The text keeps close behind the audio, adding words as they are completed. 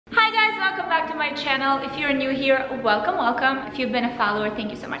back to my channel. If you're new here, welcome. If you've been a follower,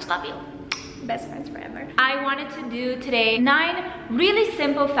 thank you so much. Love you. Best friends forever. I wanted to do today 9 really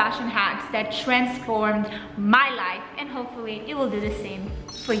simple fashion hacks that transformed my life, and hopefully it will do the same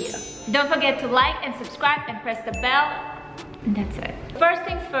for you. Don't forget to like and subscribe and press the bell. And that's it. First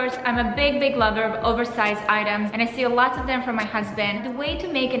things first, I'm a big lover of oversized items, and I see lots of them from my husband. The way to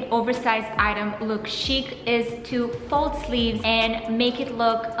make an oversized item look chic is to fold sleeves and make it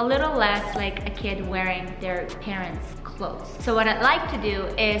look a little less like a kid wearing their parents' clothes. So what I'd like to do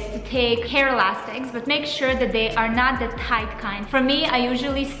is to take hair elastics, but make sure that they are not the tight kind. For me, I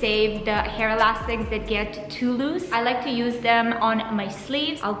usually save the hair elastics that get too loose. I like to use them on my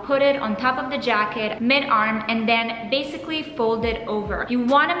sleeves. I'll put it on top of the jacket, mid-arm, and then basically fold it over. You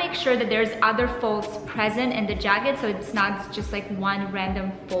want to make sure that there's other folds present in the jacket, so it's not just like one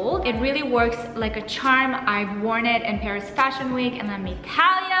random fold. It really works like a charm. I've worn it in Paris Fashion Week, and let me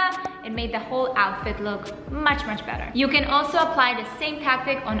tell ya, it made the whole outfit look much better. You can also apply the same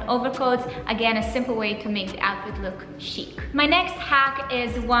tactic on overcoats. Again, a simple way to make the outfit look chic. My next hack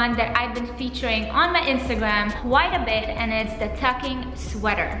is one that I've been featuring on my Instagram quite a bit, and it's the tucking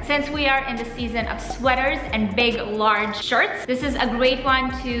sweater. Since we are in the season of sweaters and big, large shirts, this is a great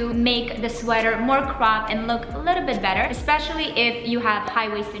one to make the sweater more cropped and look a little bit better, especially if you have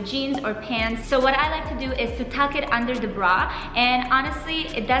high-waisted jeans or pants. So what I like to do is to tuck it under the bra, and honestly,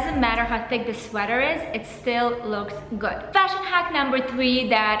 it doesn't matter how thick the sweater is, it still looks good. Fashion hack number 3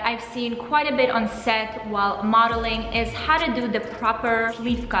 that I've seen quite a bit on set while modeling is how to do the proper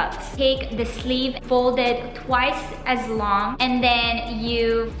sleeve cuffs. Take the sleeve, fold it twice as long, and then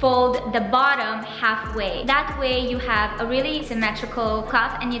you fold the bottom halfway. That way you have a really symmetrical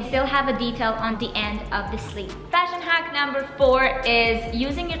cuff and you still have a detail on the end of the sleeve. Fashion hack number 4 is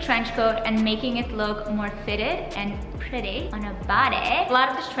using your trench coat and making it look more fitted and pretty on a body. A lot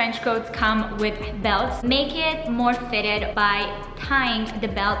of the trench coats come with belts. Make it more fitted by tying the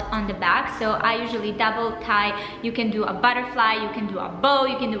belt on the back. So I usually double tie. You can do a butterfly, you can do a bow,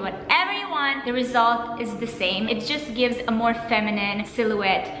 you can do whatever you want. The result is the same. It just gives a more feminine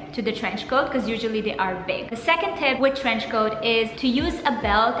silhouette to the trench coat because usually they are big. The second tip with trench coat is to use a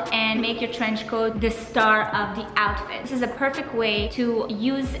belt and make your trench coat the star of the outfit. This is a perfect way to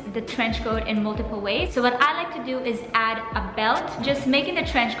use the trench coat in multiple ways. So what I like to do is add a belt, just making the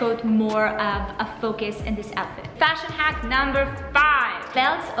trench coat more of a focus in this outfit. Fashion hack number 5.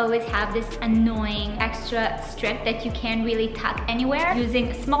 Belts always have this annoying extra strip that you can't really tuck anywhere.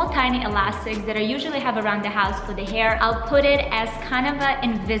 Using small tiny elastics that I usually have around the house for the hair, I'll put it as kind of an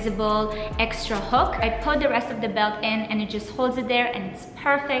invisible extra hook. I put the rest of the belt in and it just holds it there, and it's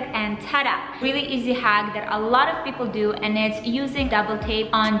perfect, and ta-da! Really easy hack that a lot of people do, and it's using double tape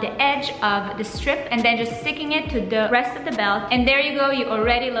on the edge of the strip and then just sticking it to the rest of the belt, and there you go, you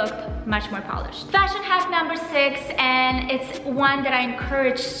already look much more polished. Fashion hack number 6, and it's one that I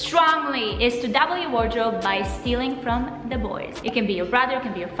encourage strongly, is to double your wardrobe by stealing from the boys. It can be your brother, it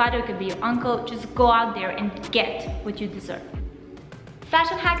can be your father, it can be your uncle. Just go out there and get what you deserve.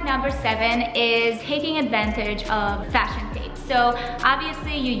 Fashion hack number 7 is taking advantage of fashion tape. So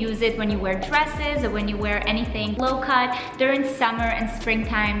obviously you use it when you wear dresses or when you wear anything low cut. During summer and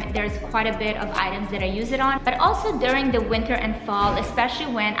springtime, there's quite a bit of items that I use it on, but also during the winter and fall,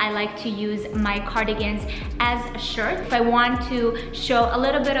 especially when I like to use my cardigans as a shirt. If I want to show a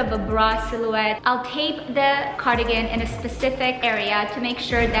little bit of a bra silhouette, I'll tape the cardigan in a specific area to make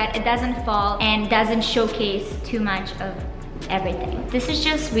sure that it doesn't fall and doesn't showcase too much of everything. This is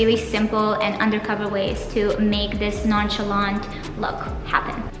just really simple and undercover ways to make this nonchalant look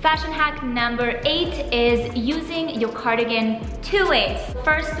happen. Fashion hack number 8 is using your cardigan 2 ways.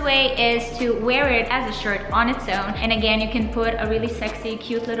 First way is to wear it as a shirt on its own, and again you can put a really sexy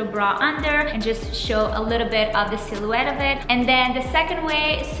cute little bra under and just show a little bit of the silhouette of it. And then the second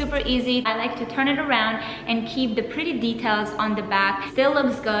way is super easy. I like to turn it around and keep the pretty details on the back, still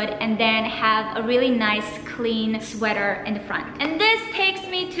looks good, and then have a really nice clean sweater in the front. And this takes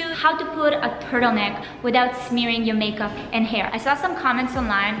me to how to put a turtleneck without smearing your makeup and hair. I saw some comments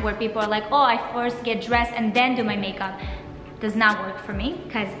online where people are like, oh, I first get dressed and then do my makeup. Does not work for me,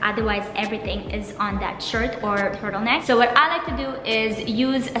 because otherwise everything is on that shirt or turtleneck. So what I like to do is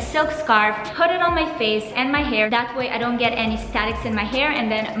use a silk scarf, put it on my face and my hair. That way I don't get any statics in my hair,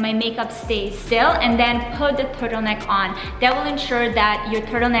 and then my makeup stays still, and then put the turtleneck on. That will ensure that your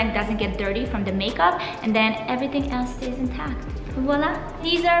turtleneck doesn't get dirty from the makeup, and then everything else stays intact. Voila!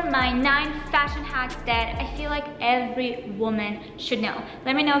 These are my 9 fashion hacks that I feel like every woman should know.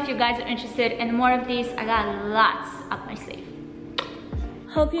 Let me know if you guys are interested in more of these. I got lots up my sleeve.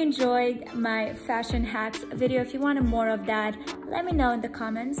 Hope you enjoyed my fashion hacks video. If you wanted more of that, let me know in the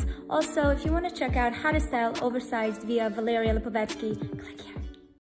comments. Also, if you want to check out how to style oversized via Valeria Lipovetsky, click here.